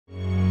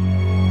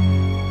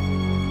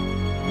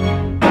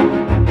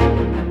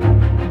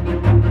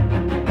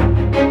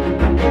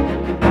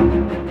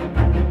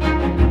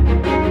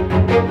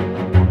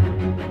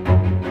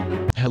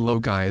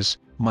guys,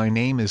 my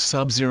name is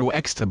Sub-Zero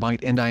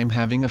Exabyte and I am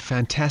having a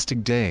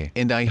fantastic day.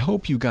 And I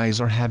hope you guys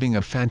are having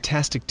a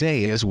fantastic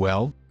day as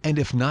well, and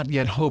if not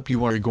yet hope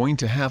you are going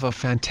to have a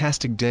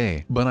fantastic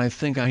day. But I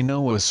think I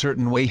know a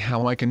certain way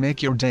how I can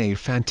make your day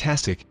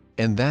fantastic.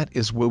 And that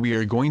is what we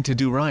are going to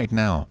do right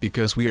now,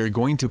 because we are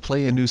going to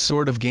play a new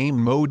sort of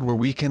game mode where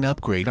we can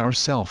upgrade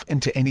ourselves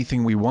into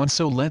anything we want.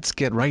 So let's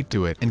get right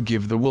to it and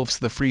give the wolves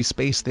the free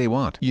space they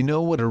want. You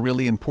know what a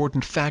really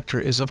important factor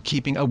is of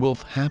keeping a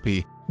wolf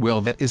happy?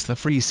 Well, that is the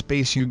free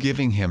space you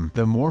giving him.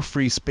 The more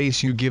free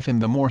space you give him,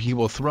 the more he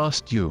will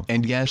thrust you.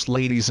 And yes,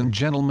 ladies and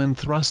gentlemen,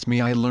 trust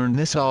me, I learned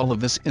all of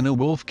this in a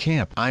wolf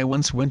camp. I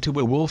once went to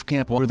a wolf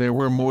camp where there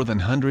were more than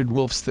 100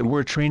 wolves that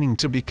were training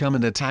to become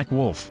an attack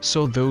wolf.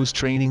 So those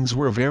trainings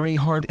were very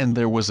hard and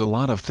there was a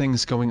lot of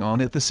things going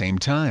on at the same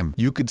time.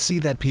 You could see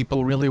that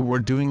people really were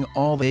doing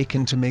all they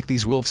can to make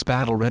these wolves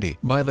battle ready.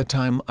 By the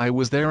time I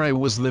was there, I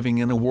was living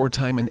in a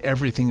wartime and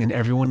everything and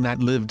everyone that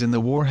lived in the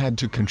war had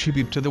to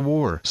contribute to the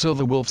war. So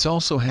the wolves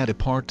also had a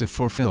part to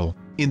fulfill.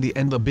 In the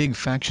end, the big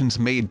factions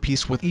made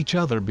peace with each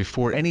other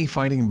before any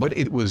fighting, but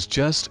it was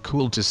just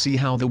cool to see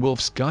how the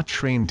wolves got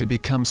trained to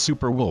become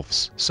super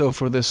wolves. So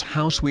for this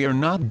house, we are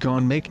not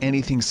gonna make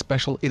anything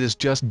special. It is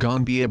just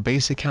gonna be a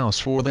basic house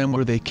for them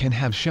where they can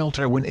have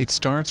shelter when it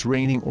starts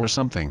raining or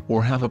something,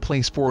 or have a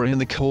place for in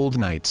the cold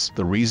nights.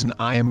 The reason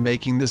I am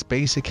making this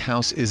basic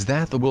house is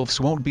that the wolves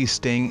won't be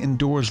staying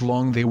indoors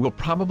long. They will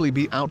probably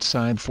be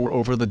outside for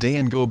over the day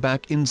and go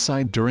back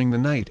inside during the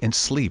night and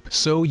sleep.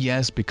 So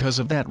yes, because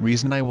of that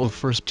reason I will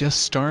first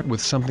just start with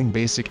something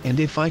basic, and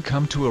if I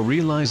come to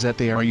realize that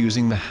they are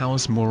using the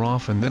house more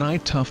often than I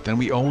tough, then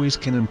we always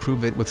can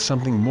improve it with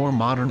something more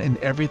modern and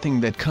everything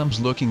that comes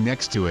looking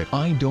next to it.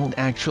 I don't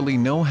actually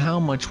know how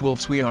much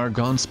wolves we are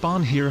gonna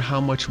spawn here,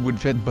 how much would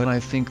fit, but I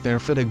think they're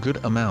fit a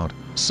good amount.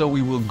 So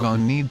we will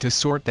gonna need to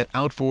sort that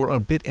out for a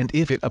bit, and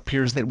if it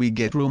appears that we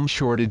get room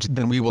shortage,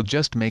 then we will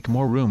just make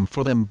more room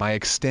for them by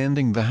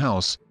extending the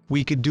house.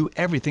 We could do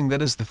everything.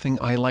 That is the thing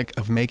I like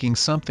of making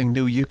something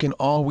new. You can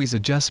always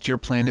adjust your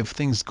plan if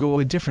things go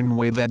a different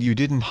way that you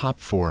didn't hop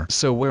for.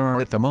 So where are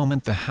at the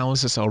moment the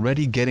house is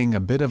already getting a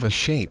bit of a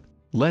shape.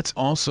 Let's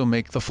also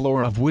make the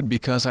floor of wood,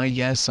 because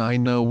I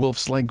know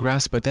wolves like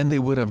grass, but then they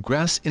would have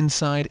grass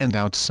inside and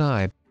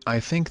outside. I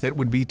think that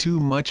would be too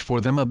much for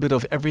them. A bit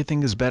of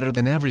everything is better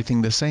than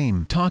everything the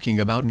same.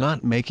 Talking about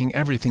not making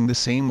everything the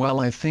same,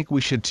 well, I think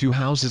we should two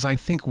houses. I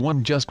think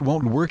one just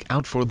won't work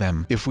out for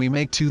them. If we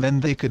make two, then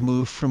they could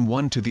move from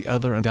one to the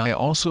other, and I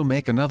also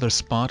make another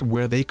spot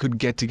where they could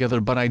get together,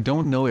 but I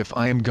don't know if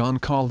I am gonna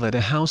call that a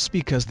house,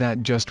 because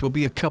that just will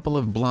be a couple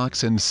of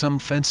blocks and some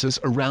fences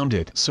around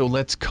it. So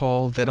let's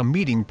call that a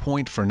meeting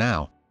point for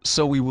now.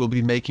 So we will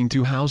be making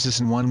two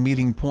houses and one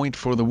meeting point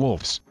for the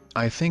wolves.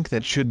 I think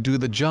that should do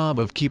the job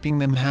of keeping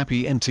them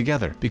happy and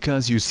together,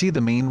 because you see, the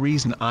main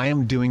reason I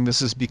am doing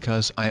this is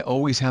because I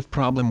always have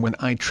problem when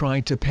I try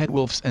to pet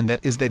wolves, and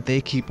that is that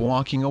they keep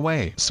walking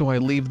away. So I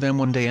leave them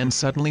one day and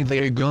suddenly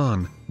they are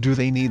gone. Do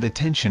they need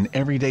attention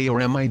every day,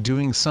 or am I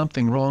doing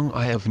something wrong?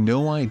 I have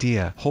no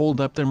idea. Hold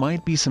up, there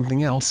might be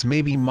something else.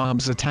 Maybe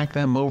mobs attack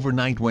them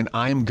overnight when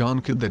I am gone.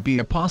 Could that be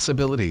a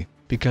possibility?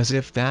 Because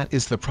if that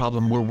is the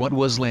problem, or what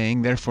was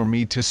laying there for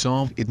me to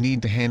solve, it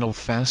need to handle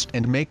fast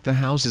and make the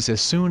houses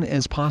as soon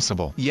as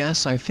possible.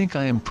 Yes, I think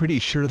I am pretty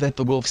sure that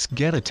the wolves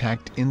get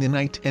attacked in the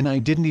night and I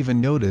didn't even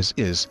notice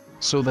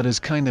so that is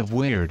kind of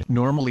weird.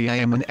 Normally I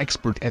am an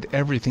expert at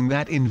everything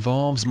that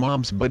involves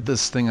mobs, but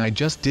this thing I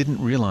just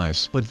didn't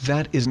realize. But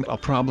that isn't a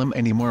problem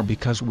anymore,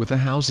 because with the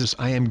houses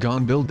I am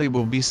gonna build, they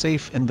will be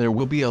safe and there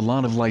will be a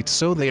lot of light,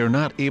 so they are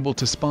not able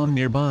to spawn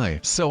nearby.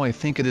 So I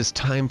think it is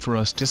time for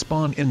us to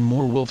spawn in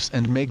more wolves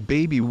and make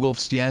baby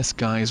wolves. Yes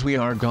guys, we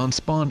are gonna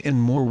spawn in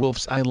more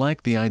wolves. I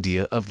like the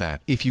idea of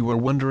that. If you are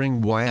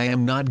wondering why I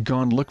am not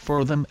gonna look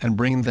for them and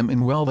bring them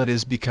in, well, that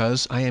is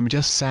because I am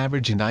just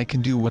savage and I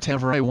can do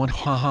whatever I want.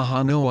 Ha ha.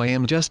 No, I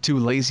am just too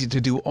lazy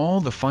to do all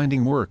the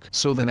finding work.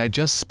 So then I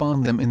just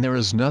spawn them, and there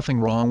is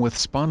nothing wrong with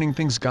spawning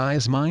things,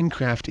 guys.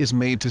 Minecraft is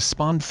made to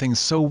spawn things,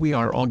 so we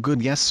are all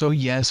good. Yes, so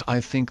yes, I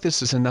think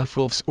this is enough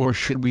wolves, or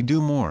should we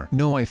do more?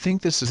 No, I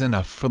think this is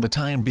enough for the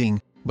time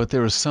being. But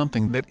there is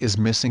something that is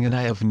missing and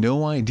I have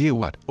no idea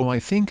what. Oh, I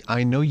think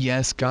I know.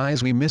 Yes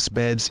guys, we miss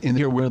beds in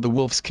here where the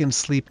wolves can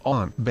sleep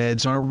on.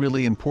 Beds are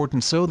really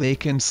important, so they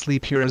can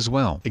sleep here as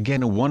well.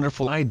 Again, a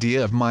wonderful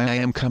idea of mine. I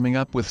am coming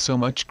up with so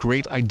much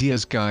great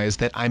ideas, guys,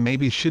 that I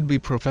maybe should be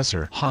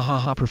professor. Ha ha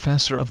ha,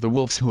 professor of the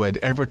wolves. Who had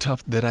ever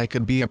thought that I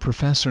could be a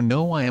professor?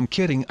 No, I am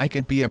kidding. I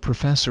could be a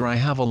professor. I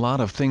have a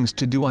lot of things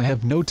to do. I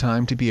have no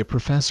time to be a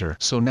professor.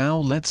 So now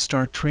let's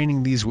start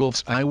training these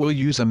wolves. I will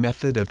use a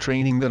method of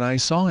training that I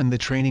saw in the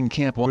training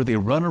camp where they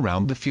run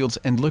around the fields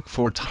and look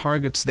for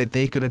targets that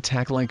they could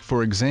attack, like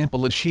for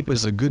example a sheep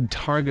is a good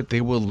target.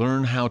 They will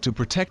learn how to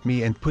protect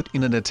me and put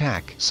in an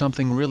attack.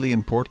 Something really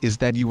important is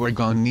that you are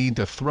gonna need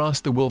to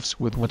trust the wolves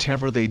with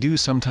whatever they do.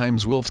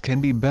 Sometimes wolves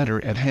can be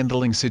better at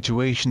handling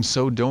situations,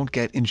 so don't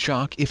get in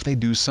shock if they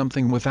do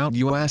something without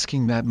you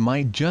asking. That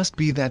might just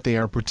be that they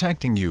are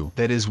protecting you.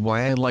 That is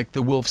why I like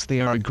the wolves.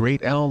 They are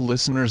great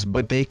listeners,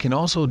 but they can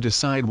also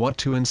decide what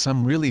to in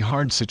some really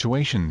hard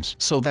situations.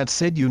 So that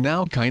said, you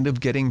now kind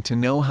of getting to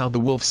know how the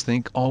wolves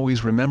think.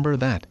 Always remember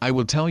that. I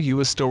will tell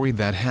you a story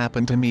that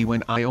happened to me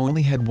when I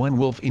only had one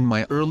wolf in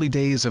my early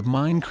days of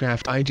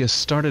Minecraft. I just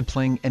started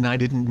playing and I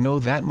didn't know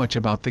that much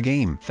about the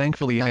game.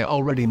 Thankfully I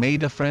already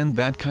made a friend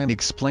that kind of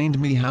explained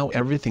me how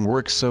everything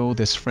works, so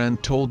this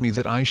friend told me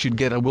that I should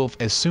get a wolf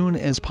as soon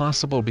as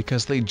possible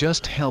because they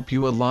just help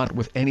you a lot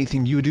with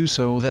anything you do.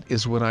 So that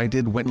is what I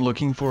did, went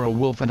looking for a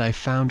wolf and I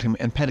found him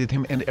and petted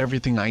him and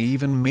everything. I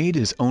even made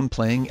his own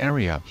playing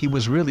area. He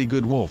was really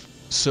good wolf.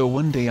 So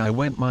one day I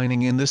went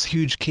mining in this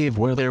huge cave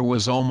where there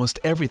was almost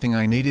everything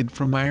I needed,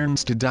 from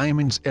irons to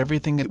diamonds,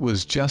 everything. It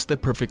was just the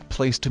perfect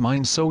place to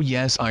mine. So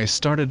yes, I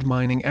started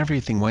mining.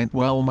 Everything went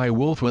well. My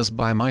wolf was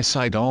by my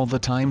side all the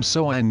time,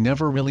 so I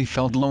never really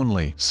felt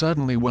lonely.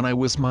 Suddenly when I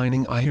was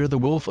mining, I hear the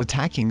wolf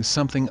attacking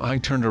something. I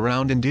turned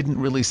around and didn't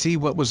really see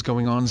what was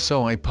going on,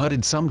 so I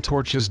putted some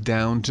torches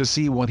down to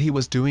see what he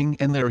was doing,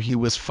 and there he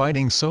was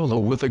fighting solo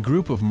with a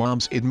group of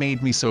mobs. It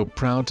made me so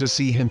proud to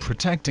see him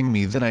protecting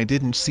me that I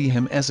didn't see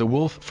him as a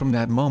wolf from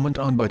that moment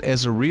on, but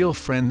as a real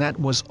friend. That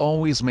was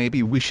always,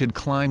 maybe we should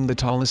climb the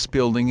tallest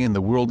building in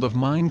the world of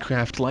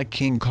Minecraft like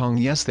King Kong.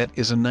 Yes, that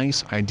is a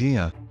nice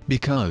idea,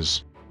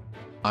 because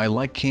I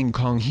like King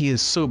Kong. He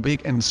is so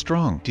big and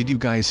strong. Did you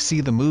guys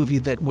see the movie?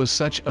 That was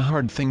such a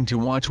hard thing to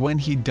watch. When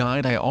he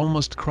died I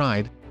almost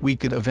cried. We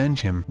could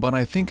avenge him, but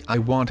I think I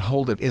won't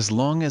hold it as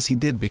long as he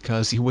did,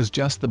 because he was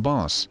just the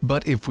boss.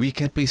 But if we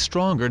can't be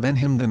stronger than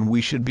him, then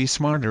we should be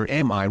smarter.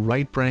 Am I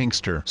right,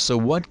 prankster? So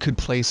what could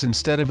place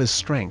instead of his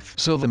strength?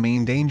 So the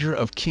main danger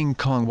of King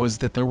Kong was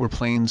that there were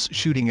planes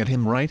shooting at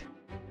him, right?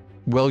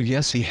 Well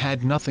yes, he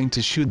had nothing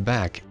to shoot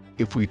back.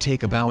 If we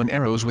take a bow and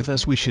arrows with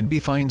us we should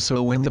be fine,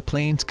 so when the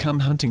planes come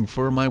hunting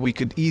for we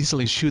could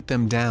easily shoot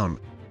them down.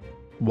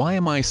 Why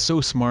am I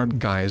so smart,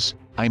 guys?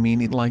 I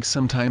mean it, like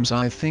sometimes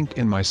I think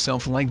in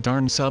myself like,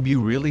 darn sub, you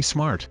really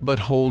smart. But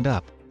hold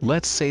up,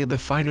 let's say the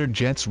fighter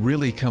jets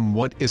really come.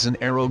 What is an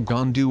arrow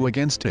gonna do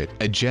against it?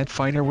 A jet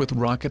fighter with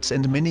rockets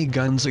and mini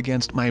guns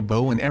against my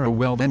bow and arrow?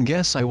 Well then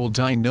guess I will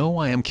die. No,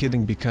 I am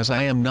kidding, because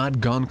I am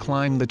not gonna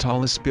climb the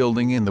tallest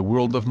building in the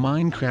world of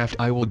Minecraft.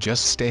 I will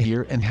just stay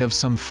here and have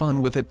some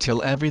fun with it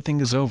till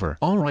everything is over.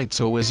 Alright,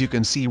 so as you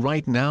can see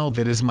right now,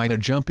 that is Mida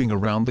jumping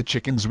around the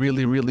chickens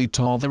really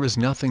tall. There is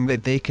nothing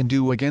that they can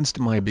do against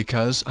my,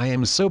 because I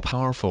am so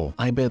powerful.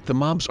 I bet the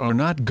mobs are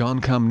not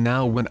gonna come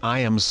now when I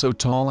am so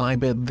tall. I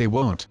bet they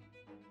won't.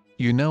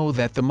 You know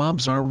that the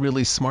mobs are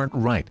really smart,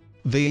 right?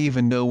 They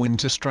even know when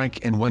to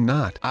strike and when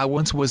not. I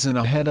once was in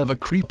ahead of a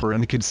creeper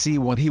and could see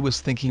what he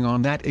was thinking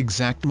on that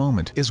exact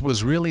moment. It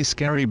was really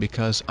scary,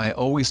 because I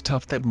always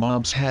thought that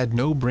mobs had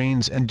no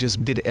brains and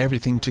just did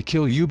everything to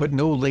kill you. But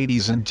no,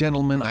 ladies and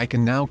gentlemen, I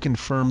can now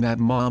confirm that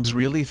mobs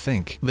really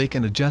think they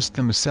can adjust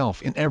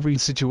themselves in every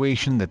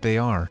situation that they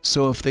are.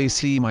 So if they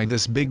see my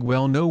this big,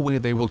 well, no way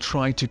they will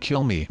try to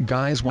kill me.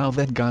 Guys, wow,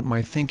 that got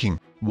my thinking.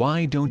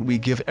 Why don't we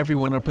give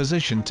everyone a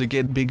position to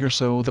get bigger,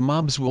 so the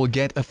mobs will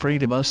get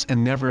afraid of us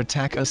and never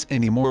attack us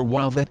anymore?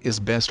 Wow, that is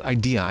best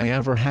idea I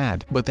ever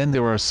had. But then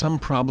there are some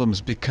problems,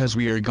 because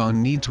we are gonna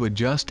need to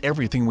adjust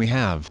everything we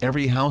have.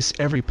 Every house,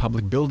 every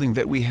public building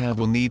that we have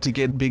will need to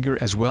get bigger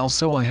as well,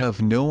 so I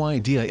have no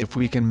idea if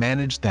we can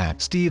manage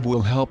that. Steve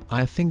will help.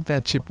 I think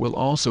that Chip will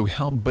also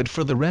help, but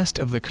for the rest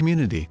of the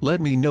community, let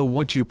me know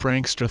what you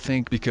prankster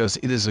think, because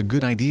it is a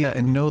good idea.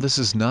 And no, this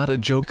is not a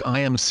joke,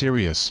 I am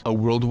serious. A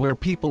world where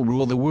people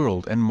rule the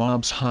world and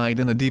mobs hide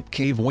in a deep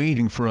cave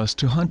waiting for us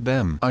to hunt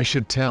them. I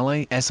should tell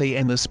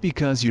ASAN this,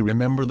 because you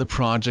remember the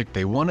project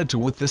they wanted to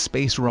with the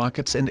space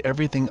rockets and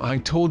everything. I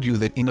told you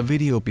that in a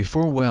video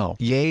before. Well,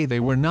 yay,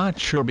 they were not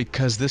sure,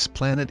 because this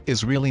planet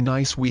is really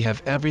nice. We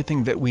have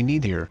everything that we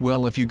need here.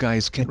 Well, if you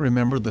guys can't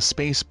remember the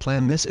space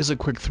plan, this is a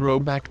quick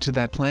throwback to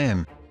that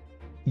plan.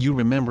 You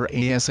remember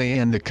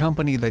ASAN, the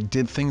company that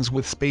did things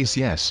with space?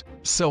 Yes.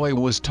 So I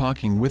was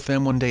talking with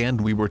them one day and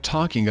we were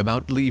talking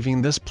about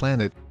leaving this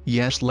planet.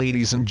 Yes,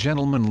 ladies and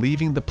gentlemen,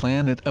 leaving the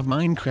planet of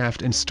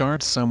Minecraft and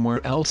start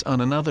somewhere else,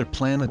 on another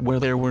planet where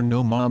there were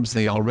no mobs.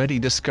 They already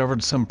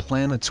discovered some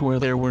planets where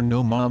there were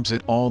no mobs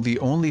at all. The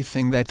only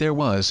thing that there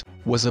was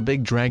a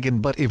big dragon.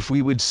 But if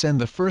we would send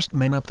the first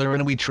men up there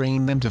and we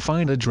train them to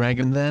find a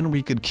dragon, then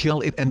we could kill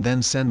it and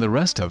then send the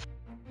rest of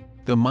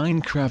The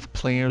Minecraft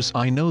players,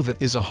 I know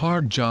that is a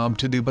hard job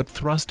to do, but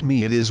trust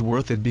me, it is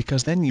worth it,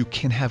 because then you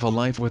can have a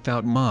life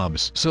without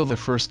mobs. So the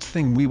first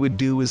thing we would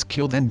do is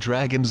kill then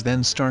dragons,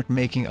 then start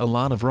making a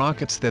lot of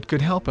rockets that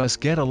could help us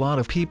get a lot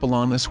of people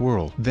on this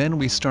world. Then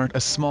we start a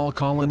small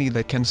colony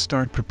that can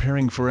start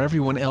preparing for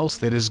everyone else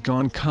that is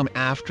gone come.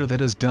 After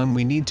that is done,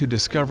 we need to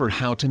discover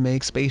how to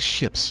make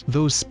spaceships.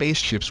 Those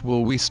spaceships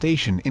will we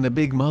station in a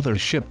big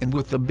mothership, and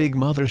with the big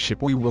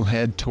mothership we will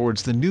head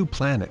towards the new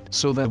planet.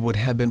 So that would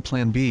have been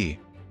plan B.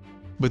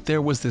 But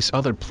there was this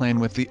other plan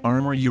with the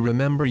armor, you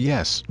remember?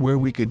 Yes, where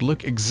we could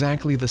look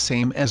exactly the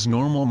same as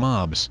normal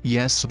mobs.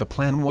 Yes, so the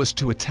plan was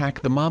to attack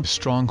the mob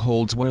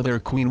strongholds where their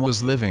queen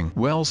was living.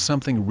 Well,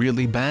 something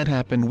really bad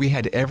happened. We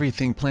had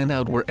everything planned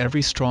out where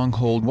every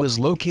stronghold was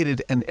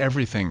located and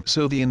everything.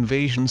 So the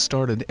invasion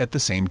started at the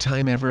same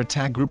time,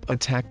 group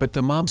attack, but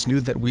the mobs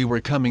knew that we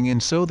were coming in,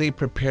 so they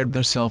prepared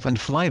themselves and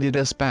flighted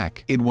us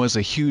back. It was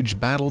a huge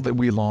battle that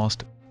we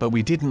lost, but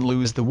we didn't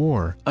lose the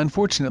war.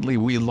 Unfortunately,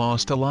 we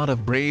lost a lot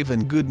of brave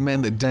and good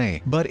men that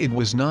day. But it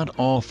was not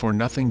all for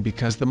nothing,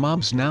 because the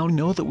mobs now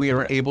know that we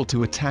are able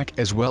to attack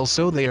as well,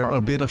 so they are a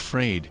bit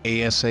afraid.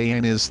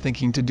 ASAN is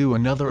thinking to do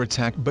another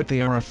attack, but they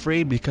are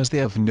afraid because they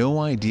have no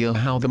idea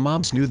how the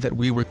mobs knew that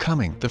we were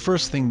coming. The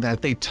first thing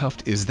that they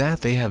toughed is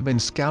that they have been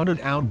scouted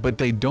out, but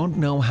they don't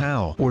know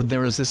how. Or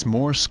there is this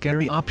more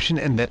scary option,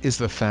 and that is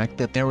the fact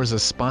that there is a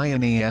spy in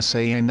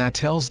ASAN that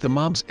tells the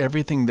mobs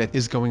everything that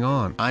is going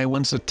on. I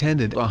once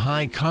attended a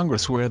high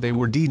congress where they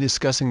were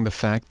discussing the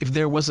fact if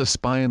there was a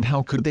spy and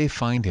how could they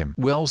find him.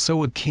 Well,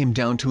 so it came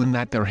down to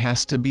that there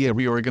has to be a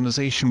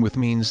reorganization, which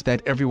means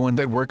that everyone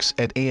that works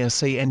at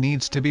ASAN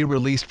needs to be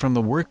released from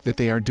the work that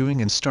they are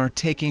doing and start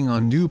taking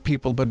on new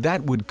people, but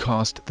that would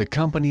cost the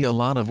company a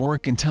lot of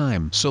work and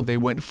time. So they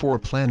went for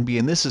plan B,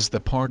 and this is the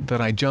part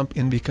that I jump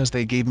in because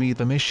they gave me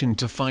the mission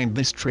to find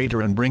this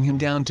traitor and bring him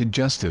down to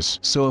justice.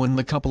 So in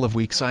the couple of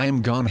weeks I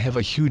am gonna have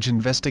a huge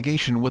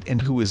investigation with and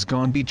who is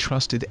gonna be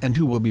trusted and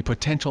who will be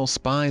potential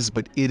spies,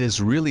 but it is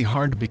really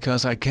hard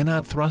because I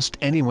cannot trust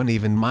anyone.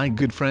 Even my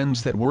good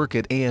friends that work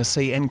at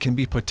ASAN can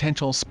be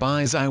potential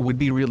spies. I would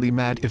be really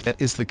mad if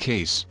that is the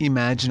case.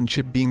 Imagine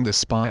Chip being the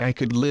spy. I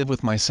could live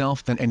with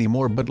myself then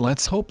anymore, but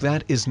let's hope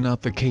that is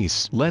not the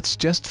case. Let's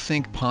just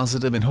think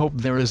positive and hope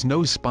there is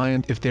no spy,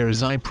 and if there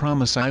is, I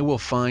promise I will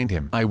find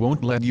him. I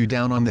won't let you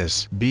down on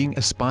this. Being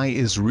a spy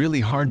is really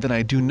hard, that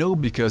I do know,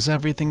 because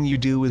everything you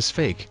do is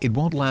fake. It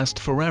won't last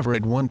forever.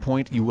 At one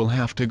point you will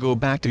have to go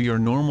back to your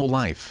normal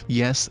life.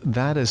 Yes,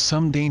 that is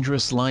some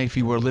dangerous life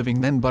you are living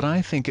then, but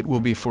I think it will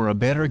be for a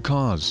better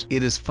cause.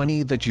 It is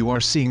funny that you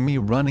are seeing me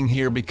running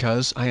here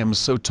because I am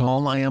so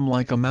tall. I am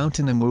like a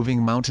mountain, a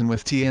moving mountain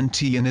with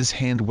TNT in his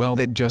hand. Well,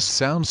 that just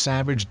sounds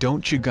savage,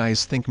 don't you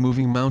guys think?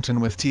 Moving mountain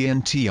with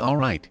TNT.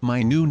 Alright,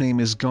 my new name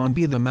is gonna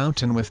be the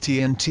mountain with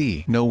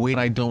TNT. No wait,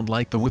 I don't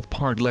like the with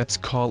part, let's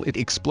call it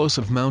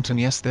explosive mountain.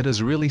 Yes, that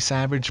is really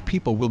savage.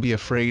 People will be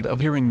afraid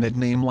of hearing that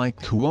name.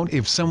 Like who won't?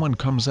 If someone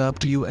comes up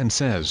to you and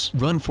says,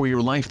 run for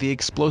your life, the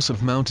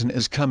explosive mountain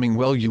is coming,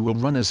 well, you will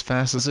run as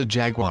fast as a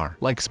jaguar,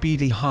 like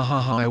Speedy. Ha ha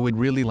ha, I would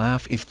really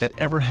laugh if that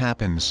ever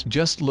happens.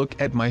 Just look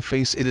at my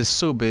face, it is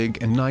so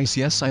big and nice.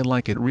 Yes, I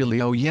like it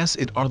really. Oh yes,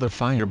 it are the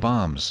fire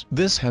bombs.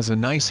 This has a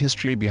nice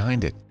history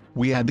behind it.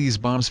 We had these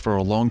bombs for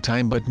a long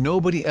time, but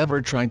nobody ever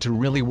tried to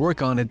really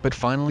work on it, but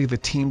finally the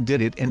team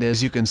did it, and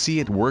as you can see,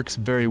 it works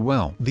very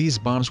well. These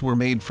bombs were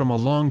made from a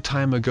long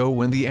time ago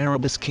when the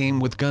Arabs came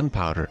with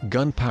gunpowder.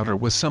 Gunpowder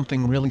was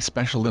something really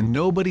special and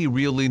nobody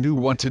really knew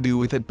what to do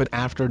with it, but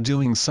after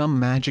doing some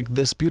magic,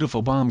 this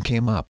beautiful bomb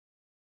came up.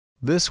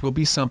 This will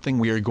be something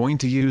we are going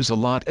to use a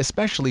lot,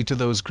 especially to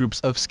those groups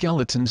of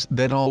skeletons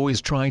that always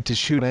try to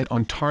shoot at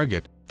on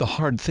target. The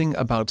hard thing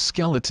about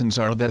skeletons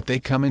are that they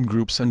come in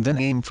groups and then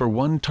aim for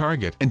one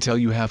target until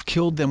you have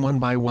killed them one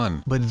by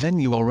one. But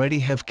then you already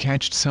have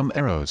catched some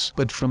arrows.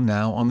 But from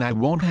now on that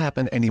won't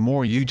happen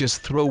anymore. You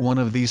just throw one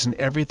of these and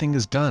everything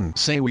is done.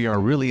 Say, we are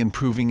really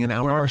improving in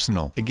our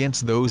arsenal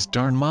against those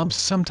darn mobs.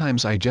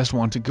 Sometimes I just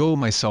want to go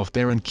myself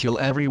there and kill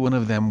every one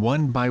of them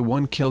one by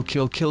one. Kill,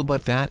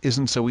 but that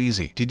isn't so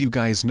easy. Did you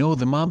guys know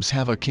the mobs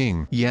have a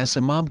king? Yes,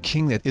 a mob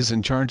king that is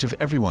in charge of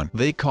everyone.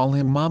 They call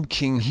him Mob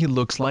King. He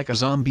looks like a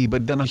zombie,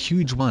 but then a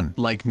huge one.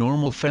 Like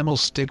normal female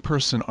stick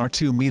person are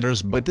 2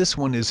 meters, but this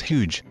one is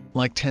huge,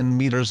 like 10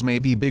 meters,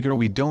 maybe bigger,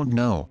 we don't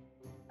know.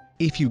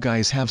 If you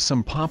guys have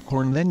some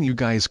popcorn, then you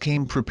guys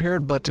came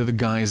prepared, but to the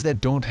guys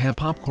that don't have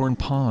popcorn,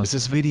 pause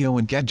this video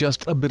and get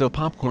just a bit of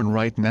popcorn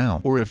right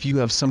now. Or if you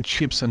have some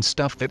chips and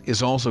stuff, that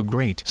is also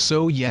great.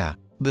 So yeah,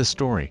 the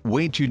story.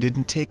 Wait, you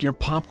didn't take your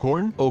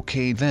popcorn?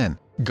 Okay then,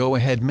 go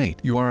ahead mate,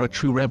 you are a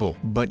true rebel.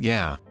 But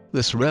yeah,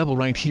 this rebel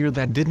right here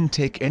that didn't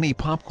take any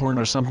popcorn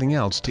or something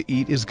else to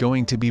eat is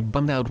going to be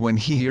bummed out when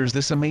he hears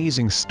this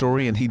amazing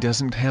story and he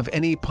doesn't have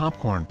any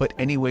popcorn. But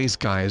anyways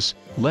guys,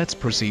 let's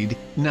proceed,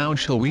 now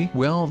shall we?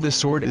 Well, this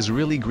sword is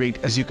really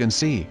great as you can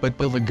see, but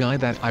the guy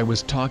that I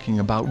was talking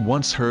about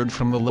once heard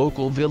from the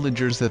local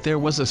villagers that there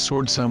was a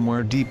sword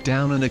somewhere deep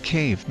down in a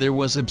cave. There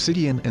was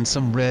obsidian and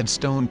some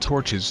redstone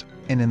torches,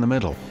 and in the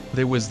middle,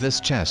 there was this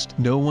chest.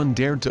 No one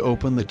dared to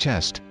open the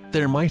chest,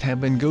 There might have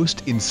been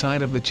ghosts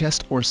inside of the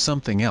chest or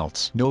something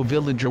else. No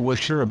villager was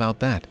sure about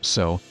that.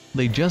 So,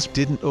 they just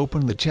didn't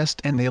open the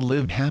chest and they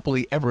lived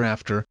happily ever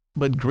after.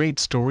 But great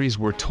stories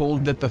were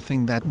told that the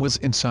thing that was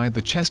inside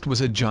the chest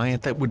was a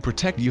giant that would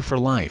protect you for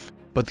life.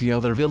 But the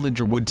other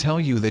villager would tell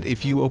you that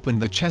if you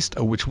opened the chest,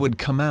 a witch would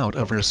come out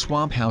of her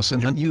swamp house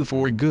and hunt you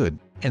for good,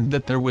 and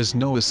that there was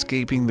no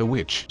escaping the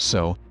witch.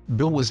 So,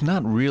 Bill was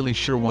not really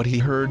sure what he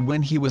heard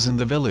when he was in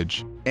the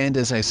village, and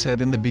as I said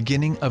in the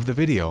beginning of the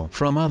video,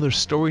 from other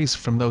stories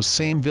from those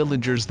same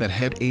villagers that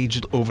had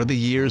aged over the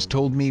years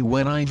told me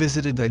when I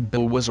visited that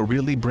Bill was a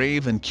really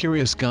brave and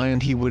curious guy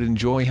and he would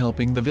enjoy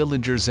helping the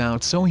villagers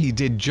out, so he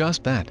did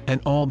just that.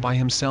 And all by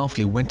himself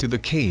he went to the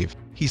cave,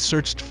 he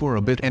searched for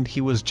a bit and he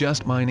was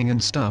just mining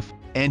and stuff,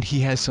 and he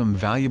has some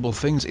valuable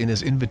things in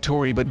his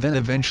inventory, but then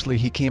eventually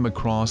he came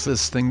across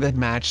this thing that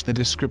matched the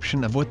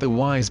description of what the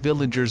wise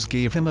villagers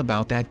gave him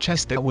about that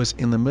chest that was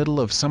in the middle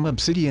of some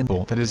obsidian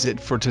bowl. That is it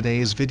for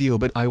today's video,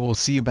 but I will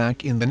see you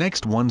back in the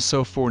next one,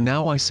 so for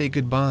now I say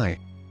goodbye.